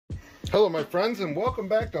Hello my friends, and welcome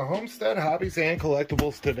back to Homestead Hobbies and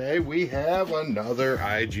Collectibles. Today we have another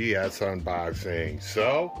IGS unboxing.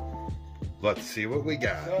 So let's see what we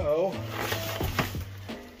got. So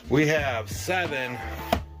we have 7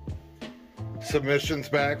 submissions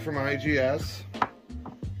back from IGS.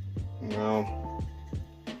 Now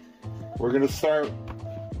we're gonna start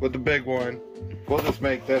with the big one. We'll just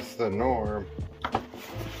make this the norm.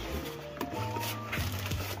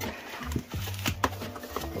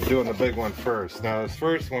 Doing the big one first. Now this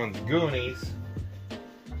first one's Goonies.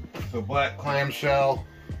 So black clamshell.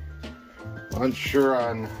 Unsure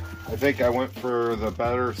on, I think I went for the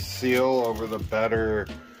better seal over the better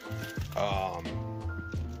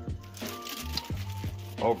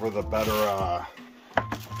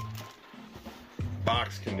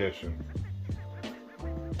box condition.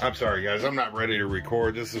 I'm sorry guys, I'm not ready to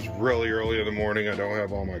record. This is really early in the morning. I don't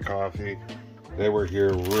have all my coffee. They were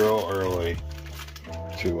here real early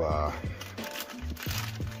to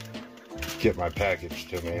get my package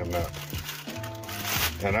to me.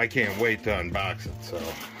 And I can't wait to unbox it, so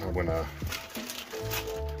I'm gonna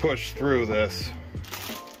push through this.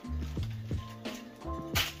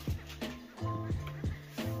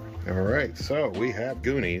 Alright, so we have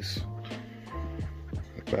Goonies.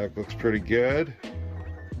 The back looks pretty good.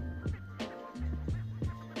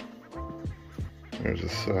 There's a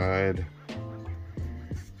side,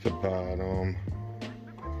 the bottom.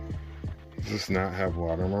 Does this not have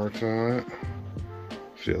watermarks on it?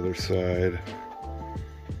 It's the other side.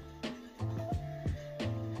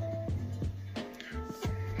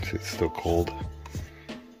 See, it's still cold.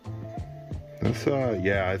 This,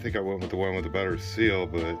 yeah, I think I went with the one with the better seal,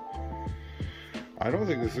 but I don't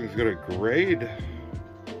think this thing's gonna grade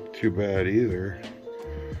too bad either.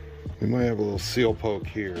 We might have a little seal poke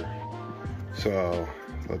here. So,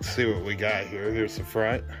 let's see what we got here. Here's the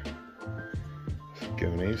front.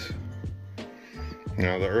 Goonies.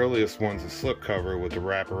 Now the earliest one's a slipcover with the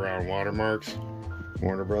wraparound watermarks.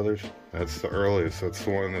 Warner Brothers. That's the earliest. That's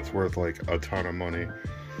the one that's worth like a ton of money.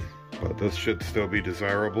 But this should still be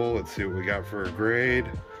desirable. Let's see what we got for a grade.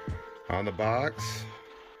 On the box,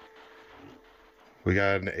 we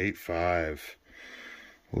got an 8.5.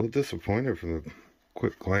 A little disappointed from the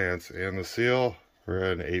quick glance. And the seal, we're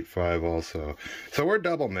at an 8.5 also. So we're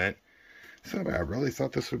double mint. So I really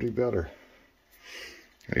thought this would be better.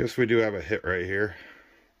 I guess we do have a hit right here.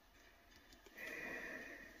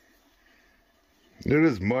 It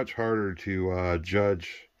is much harder to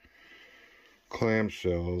judge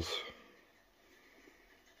clamshells.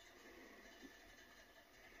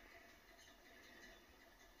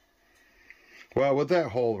 Well, with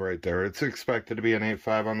that hole right there, it's expected to be an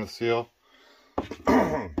 8.5 on the seal.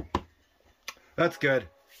 That's good.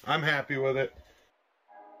 I'm happy with it.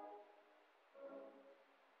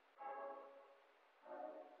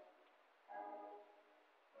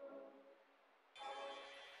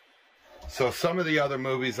 So some of the other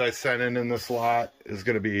movies I sent in this lot is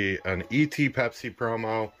going to be an E.T. Pepsi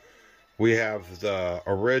promo. We have the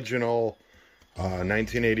original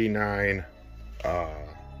 1989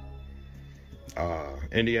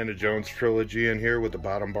 Indiana Jones trilogy in here with the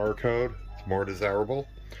bottom barcode. It's more desirable.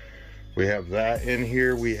 We have that in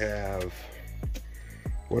here. We have,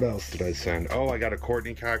 what else did I send? Oh, I got a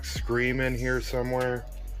Courtney Cox Scream in here somewhere.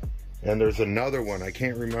 And there's another one. I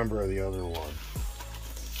can't remember the other one.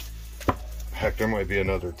 Heck, there might be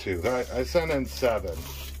another 2. I sent in 7.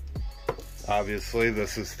 Obviously,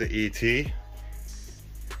 this is the ET.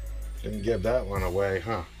 Didn't give that one away,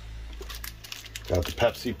 huh? Got the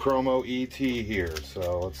Pepsi promo ET here.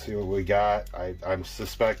 So let's see what we got. I'm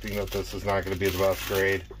suspecting that this is not going to be the best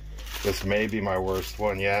grade. This may be my worst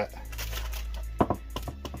one yet.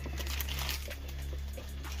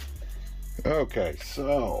 Okay,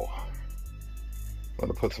 so I'm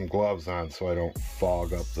going to put some gloves on so I don't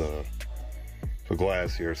fog up the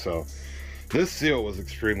glass here. So this seal was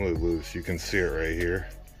extremely loose. You can see it right here.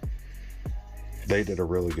 They did a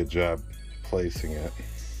really good job placing it.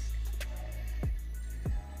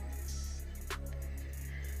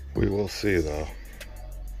 We will see though.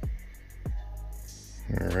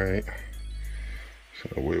 Alright,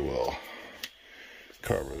 so we will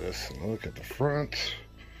cover this and look at the front.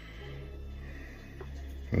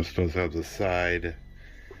 This does have the side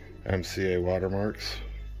MCA watermarks.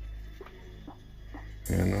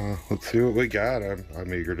 And let's see what we got.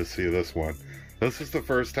 I'm eager to see this one. This is the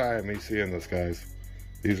first time me seeing this, guys.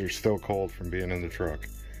 These are still cold from being in the truck.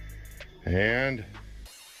 And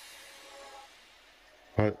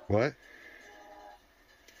what?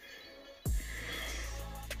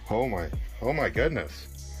 Oh my goodness.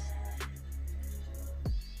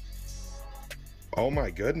 Oh my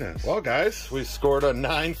goodness. Well guys, we scored a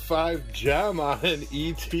 9.5 gem on an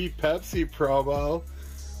ET Pepsi promo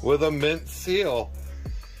with a mint seal.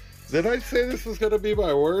 Did I say this was gonna be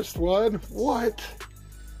my worst one? What?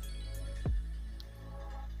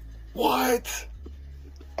 What?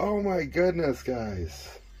 Oh my goodness,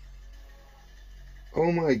 guys.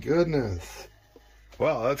 Oh my goodness.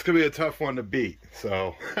 Well, that's gonna be a tough one to beat.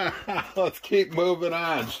 So let's keep moving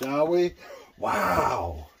on, shall we?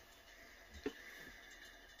 Wow.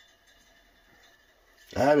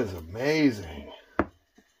 That is amazing.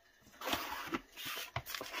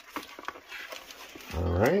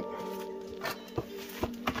 All right.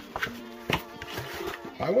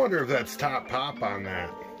 I wonder if that's top pop on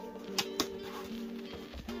that.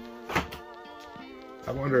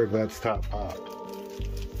 I wonder if that's top pop.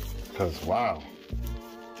 Because, wow.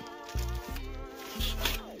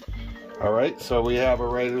 All right, so we have a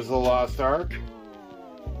Raiders of the Lost Ark.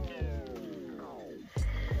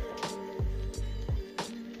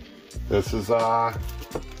 This is, I'm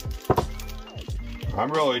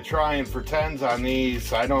really trying for 10s on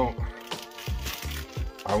these. I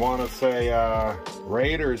want to say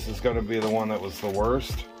Raiders is going to be the one that was the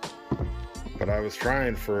worst. But I was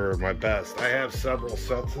trying for my best. I have several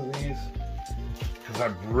sets of these. Because I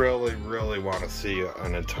really, really want to see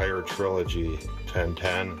an entire trilogy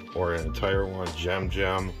 10-10. Or an entire one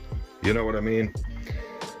gem. You know what I mean?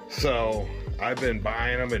 So, I've been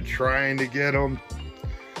buying them and trying to get them.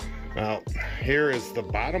 Now, here is the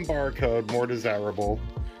bottom barcode, more desirable,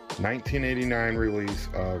 1989 release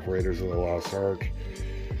of Raiders of the Lost Ark.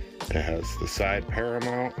 It has the side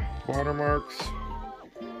Paramount watermarks.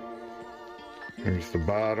 Here's the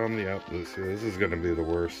bottom. Yep, this is going to be the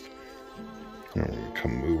worst. I'm going to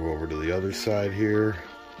move over to the other side here.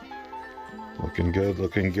 Looking good,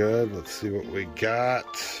 looking good. Let's see what we got.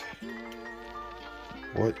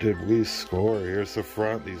 What did we score? Here's the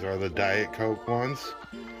front. These are the Diet Coke ones.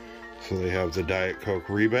 So they have the Diet Coke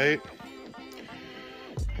rebate.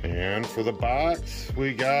 And for the box,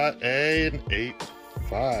 we got an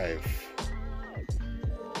 8.5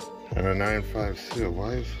 and a 9.5 seal.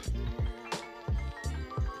 Why is...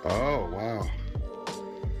 Oh, wow.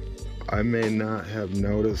 I may not have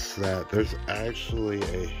noticed that. There's actually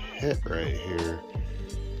a hit right here.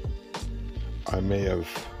 I may have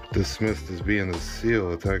dismissed as being the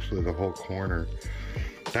seal. It's actually the whole corner.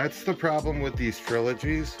 That's the problem with these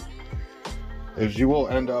trilogies. Is you will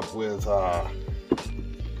end up with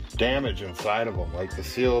damage inside of them. Like the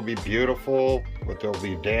seal will be beautiful, but there'll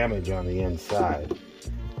be damage on the inside.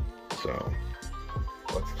 So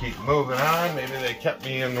let's keep moving on. Maybe they kept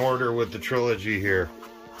me in order with the trilogy here.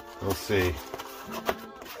 We'll see.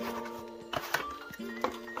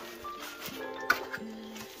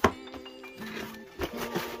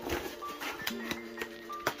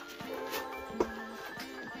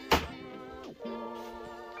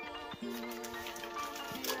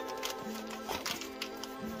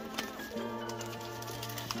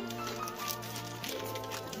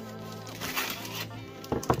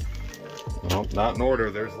 Nope, not in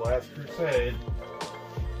order. There's Last Crusade.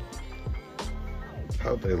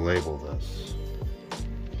 How'd they label this?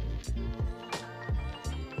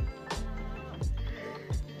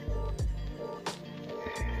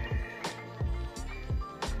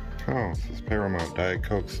 Oh, this is Paramount Diet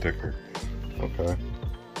Coke sticker. Okay.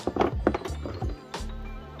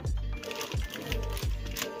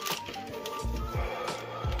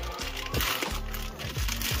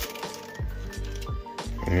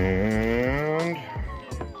 And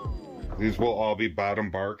these will all be bottom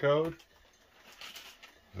barcode.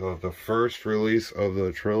 So the first release of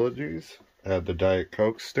the trilogies had the Diet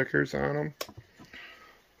Coke stickers on them.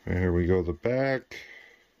 And here we go, the back.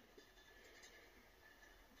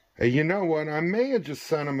 Hey, you know what? I may have just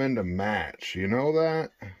sent them in to match. You know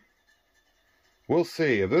that? We'll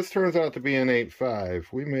see. If this turns out to be an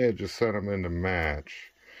 8.5, we may have just sent them in to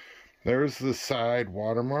match. There's the side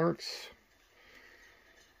watermarks.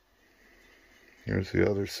 Here's the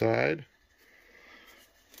other side.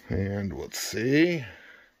 And let's see.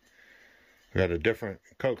 We got a different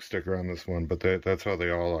Coke sticker on this one, but that's how they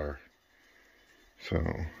all are. So,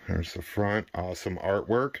 here's the front. Awesome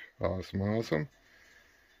artwork. Awesome, awesome.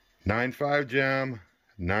 9.5 gem,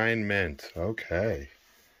 9 mint. Okay.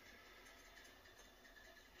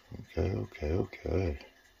 Okay.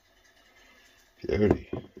 Beauty.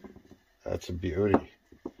 That's a beauty.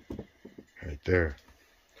 Right there.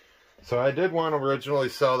 So I did want to originally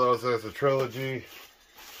sell those as a trilogy,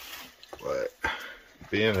 but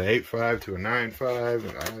being an 8.5 to a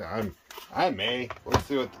 9.5, I may. Let's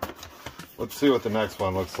see what the next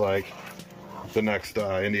one looks like. The next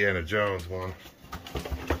Indiana Jones one.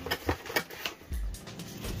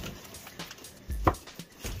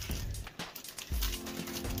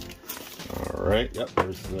 Alright, yep,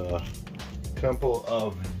 there's the Temple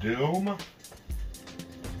of Doom.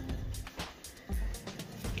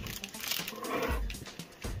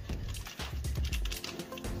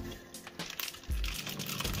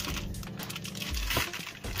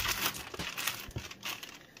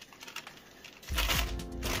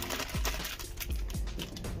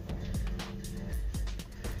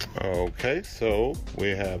 Okay, so we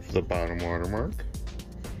have the bottom watermark.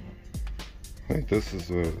 I think this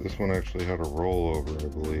one actually had a rollover, I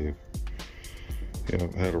believe. Yeah,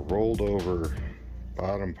 it had a rolled over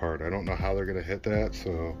bottom part. I don't know how they're gonna hit that,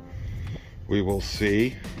 so we will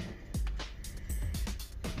see.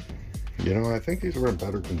 You know, I think these were in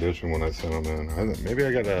better condition when I sent them in. Maybe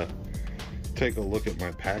I gotta take a look at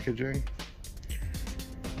my packaging.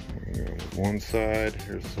 One side,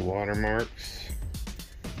 here's the watermarks.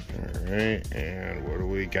 Alright, and what do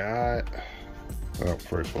we got? Oh,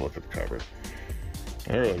 first we'll look at the cover.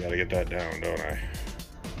 I really gotta get that down, don't I?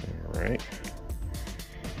 Alright.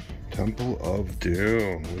 Temple of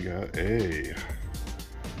Doom. We got a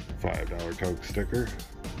 $5 Coke sticker,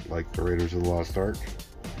 like the Raiders of the Lost Ark.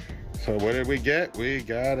 So what did we get? We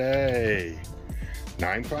got a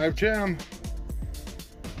 9.5 gem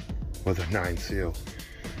with a 9 seal.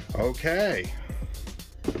 Okay.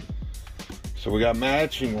 So we got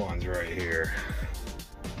matching ones right here.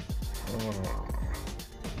 Oh.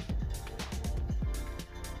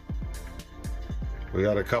 We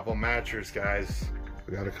got a couple matchers, guys.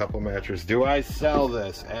 We got a couple matchers. Do I sell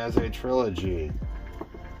this as a trilogy?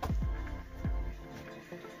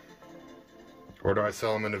 Or do I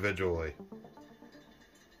sell them individually?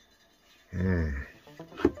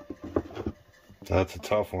 That's a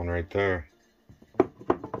tough one right there.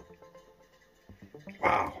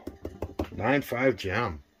 Wow. 9.5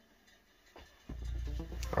 gem.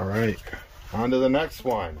 Alright, on to the next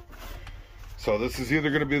one. So this is either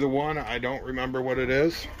going to be the one, I don't remember what it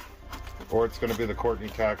is, or it's going to be the Courtney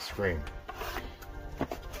Cox Scream.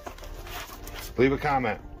 Leave a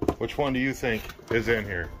comment. Which one do you think is in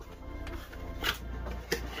here?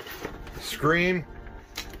 Scream,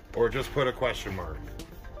 or just put a question mark?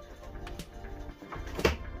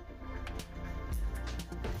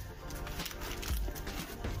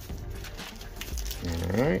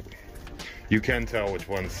 Alright. You can tell which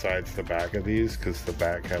one side's the back of these because the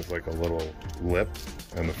back has like a little lip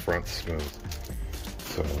and the front's smooth.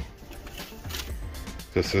 So,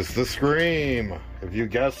 this is the Scream. If you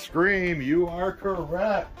guessed Scream, you are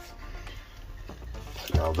correct.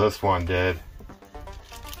 Now this one did.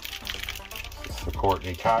 It's the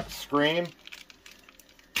Courtney Cox Scream.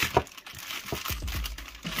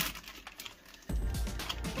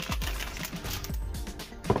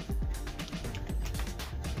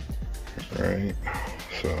 Alright,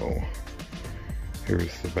 so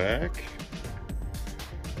here's the back.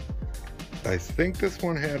 I think this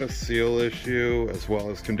one had a seal issue as well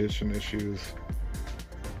as condition issues.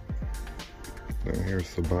 Then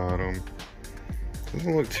here's the bottom.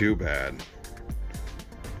 Doesn't look too bad.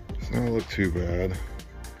 Does not look too bad.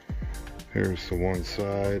 Here's the one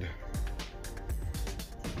side.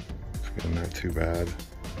 It's not too bad.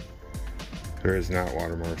 There is not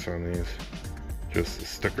watermarks on these. Just the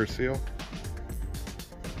sticker seal.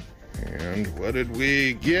 And what did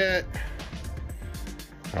we get?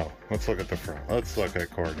 Oh, let's look at the front. Let's look at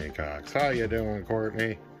Courtney Cox. How you doing,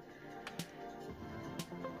 Courtney?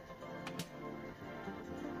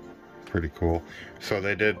 Pretty cool. So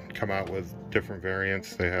they did come out with different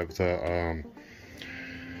variants. They have the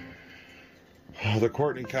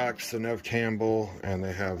Courtney Cox, the Nev Campbell, and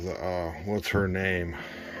they have the what's her name?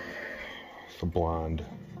 The blonde.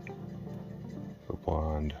 The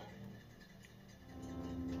blonde.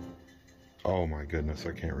 Oh my goodness,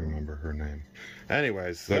 I can't remember her name.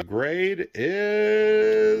 Anyways, the grade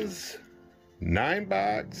is 9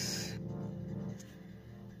 box,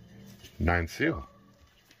 9 seal.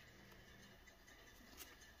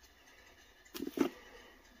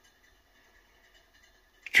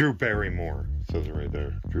 Drew Barrymore, says it right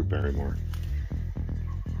there. Drew Barrymore.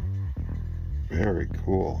 Very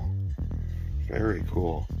cool. Very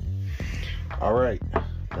cool. All right,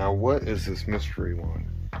 now what is this mystery one?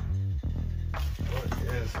 What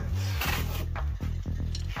is it?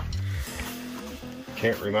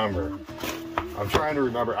 Can't remember. I'm trying to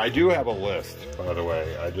remember. I do have a list, by the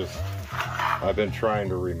way. I've been trying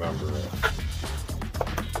to remember it.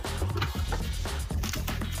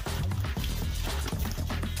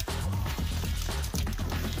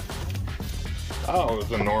 Oh, it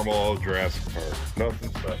was a normal old Jurassic Park. Nothing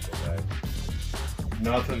special, guys.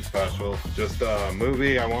 Nothing special. Just a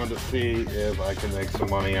movie I wanted to see if I can make some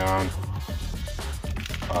money on.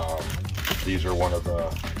 These are one of the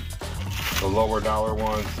The lower dollar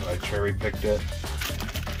ones, I cherry picked it.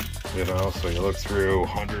 You know, so you look through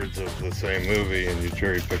hundreds of the same movie and you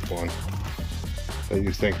cherry pick one that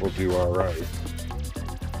you think will do alright.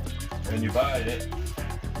 And you buy it.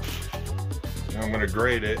 Now I'm gonna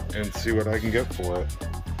grade it and see what I can get for it.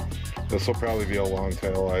 This will probably be a long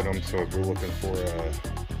tail item, so if you're looking for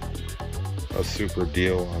a super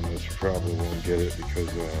deal on this, you probably won't get it because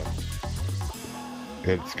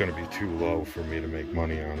it's gonna be too low for me to make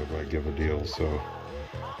money on it if I give a deal, so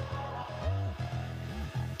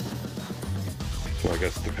I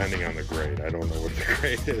guess depending on the grade. I don't know what the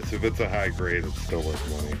grade is. If it's a high grade, it's still worth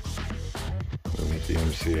money. And with the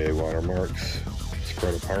MCA watermarks,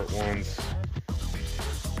 spread apart ones,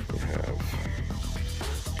 we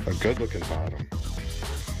have a good looking bottom.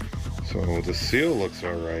 So the seal looks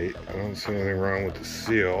alright. I don't see anything wrong with the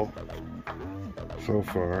seal so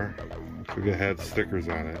far. I think it had stickers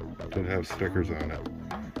on it. It did have stickers on it.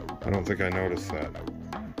 I don't think I noticed that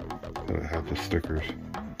it had the stickers.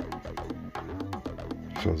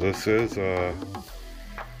 So this is a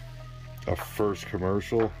first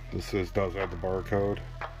commercial. This does have the barcode,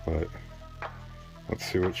 but let's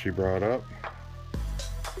see what she brought up.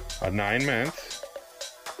 A 9 mint.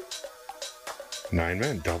 9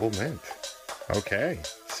 mint, double mint. Okay,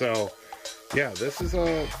 so yeah, this is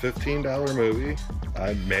a $15 movie.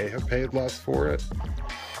 I may have paid less for it,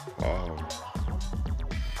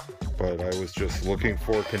 but I was just looking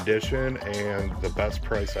for condition and the best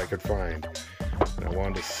price I could find. And I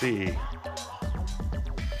wanted to see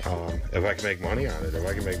if I can make money on it. If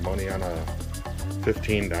I can make money on a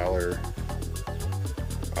 $15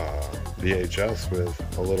 VHS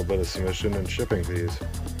with a little bit of submission and shipping fees.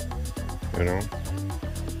 You know?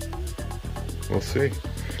 We'll see.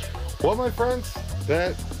 Well, my friends,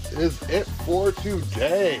 that is it for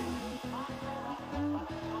today.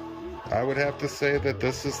 I would have to say that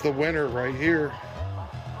this is the winner right here.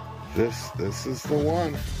 This is the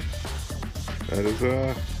one. That is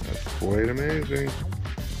that's quite amazing.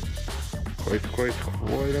 Quite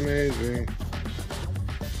amazing.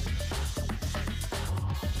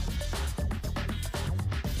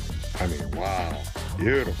 I mean, wow,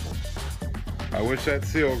 beautiful. I wish that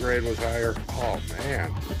seal grade was higher. Oh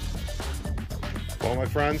man. Well, my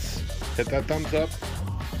friends, hit that thumbs up,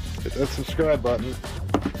 hit that subscribe button,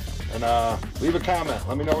 and leave a comment.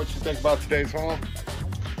 Let me know what you think about today's haul.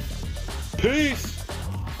 Peace.